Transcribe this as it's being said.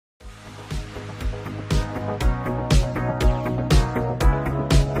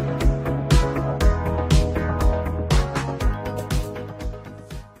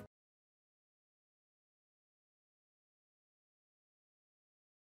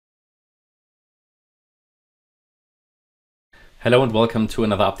Hello and welcome to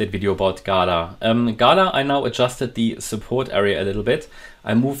another update video about GALA. GALA, I now adjusted the support area a little bit.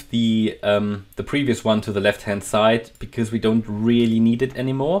 I moved the previous one to the left-hand side because we don't really need it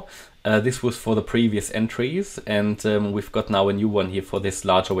anymore. This was for the previous entries, and we've got now a new one here for this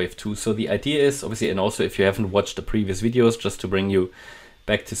larger wave 2. So the idea is, obviously, and also if you haven't watched the previous videos, just to bring you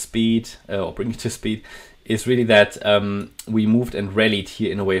back to speed, is really that we moved and rallied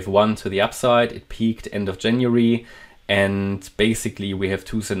here in a wave 1 to the upside. It peaked end of January. And basically we have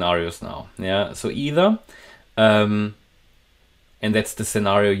two scenarios now. Yeah, so either, and that's the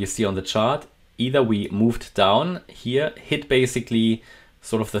scenario you see on the chart, either we moved down here, hit basically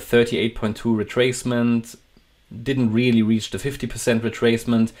sort of the 38.2 retracement, didn't really reach the 50%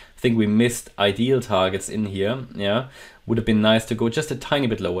 retracement. I think we missed ideal targets in here. Yeah, would have been nice to go just a tiny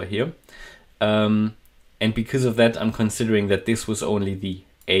bit lower here. And because of that, I'm considering that this was only the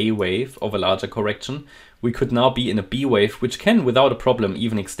A wave of a larger correction. We could now be in a B wave, which can, without a problem,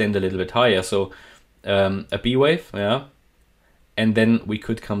 even extend a little bit higher. So a B wave, yeah, and then we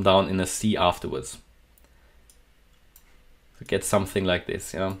could come down in a C afterwards. So get something like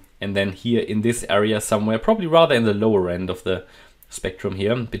this, yeah. And then here in this area somewhere, probably rather in the lower end of the spectrum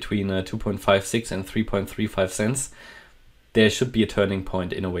here, between 2.56 and 3.35 cents, there should be a turning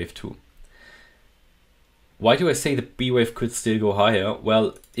point in a wave 2. Why do I say the B wave could still go higher?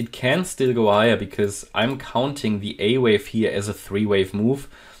 Well, it can still go higher because I'm counting the A wave here as a 3-wave move.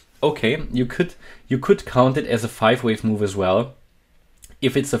 Okay, you could count it as a 5-wave move as well.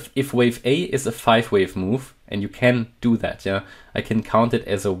 If wave A is a 5-wave move, and you can do that, yeah, I can count it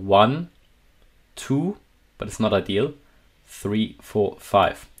as a 1, 2, but it's not ideal, 3, 4,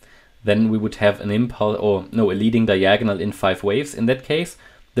 5. Then we would have an impulse, or no, a leading diagonal in 5 waves. In that case,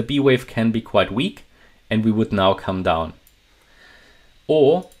 the B wave can be quite weak, and we would now come down.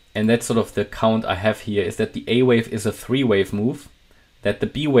 Or, and that's sort of the count I have here, is that the A wave is a 3-wave move, that the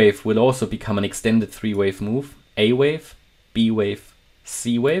B wave will also become an extended 3-wave move, A wave, B wave,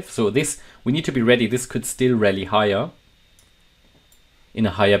 C wave. So this, we need to be ready, this could still rally higher, in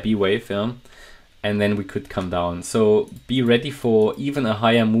a higher B wave, yeah? And then we could come down. So be ready for even a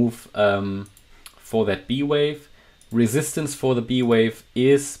higher move for that B wave. Resistance for the B wave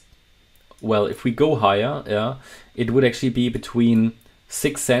is, well, if we go higher, yeah, it would actually be between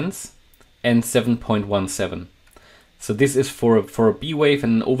 6 cents and 7.17. So this is for a B wave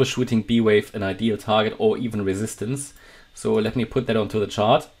and an overshooting B wave, an ideal target or even resistance. So let me put that onto the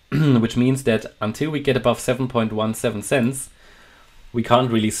chart, which means that until we get above 7.17 cents, we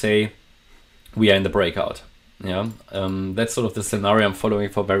can't really say we are in the breakout. Yeah, that's sort of the scenario I'm following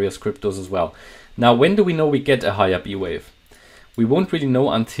for various cryptos as well. Now, when do we know we get a higher B wave? We won't really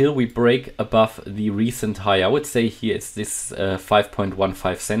know until we break above the recent high. I would say here it's this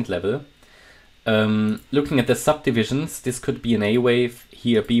 5.15 cent level. Looking at the subdivisions, this could be an A wave,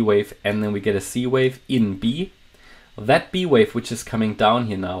 here a B wave, and then we get a C wave in B. That B wave, which is coming down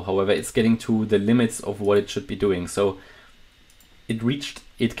here now, however, it's getting to the limits of what it should be doing. So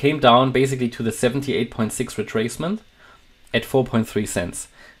it came down basically to the 78.6 retracement at 4.3 cents.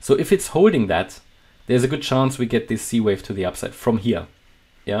 So if it's holding that, there's a good chance we get this C wave to the upside from here.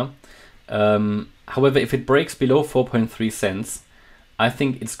 Yeah. However, if it breaks below 4.3 cents, I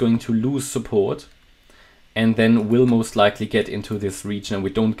think it's going to lose support and then will most likely get into this region and we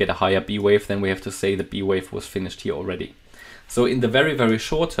don't get a higher B wave, then we have to say the B wave was finished here already. So in the very, very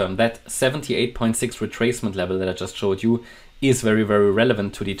short term, that 78.6 retracement level that I just showed you is very, very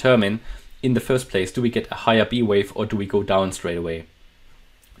relevant to determine in the first place, do we get a higher B wave or do we go down straight away?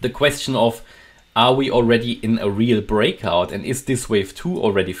 The question of, are we already in a real breakout and is this wave 2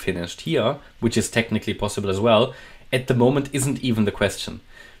 already finished here, which is technically possible as well, at the moment isn't even the question.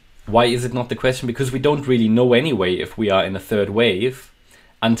 Why is it not the question? Because we don't really know anyway if we are in a third wave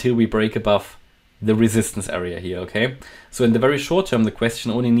until we break above the resistance area here, okay? So in the very short term, the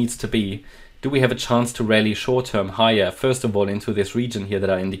question only needs to be, do we have a chance to rally short term higher, first of all, into this region here that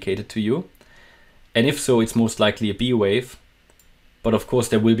I indicated to you? And if so, it's most likely a B wave. But of course,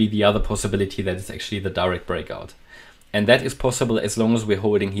 there will be the other possibility that it's actually the direct breakout. And that is possible as long as we're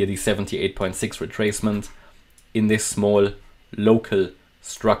holding here the 78.6 retracement in this small local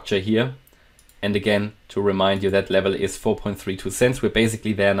structure here. And again, to remind you, that level is 4.32 cents. We're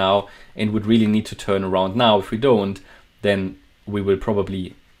basically there now and would really need to turn around now. If we don't, then we will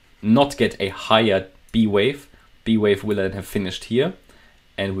probably not get a higher B wave. B wave will then have finished here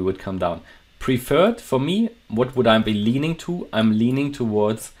and we would come down. Preferred for me, what would I be leaning to? I'm leaning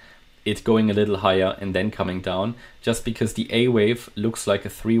towards it going a little higher and then coming down, just because the A wave looks like a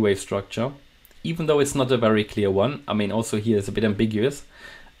 3-wave structure, even though it's not a very clear one. I mean, also here it's a bit ambiguous.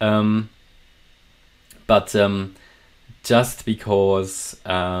 But just because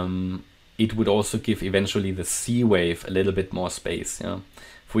it would also give eventually the C wave a little bit more space. Yeah,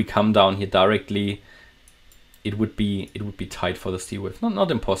 if we come down here directly, it would be tight for the C wave.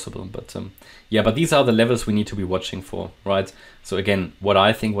 Not impossible, but yeah. But these are the levels we need to be watching for, right? So again, what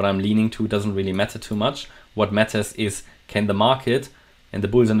I'm leaning to doesn't really matter too much. What matters is, can the market and the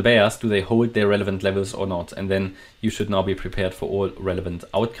bulls and the bears, do they hold their relevant levels or not? And then you should now be prepared for all relevant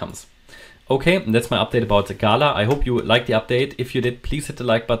outcomes. Okay, that's my update about the GALA. I hope you liked the update. If you did, please hit the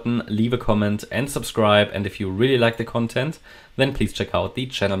like button, leave a comment and subscribe. And if you really like the content, then please check out the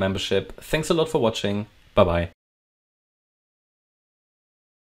channel membership. Thanks a lot for watching. Bye-bye.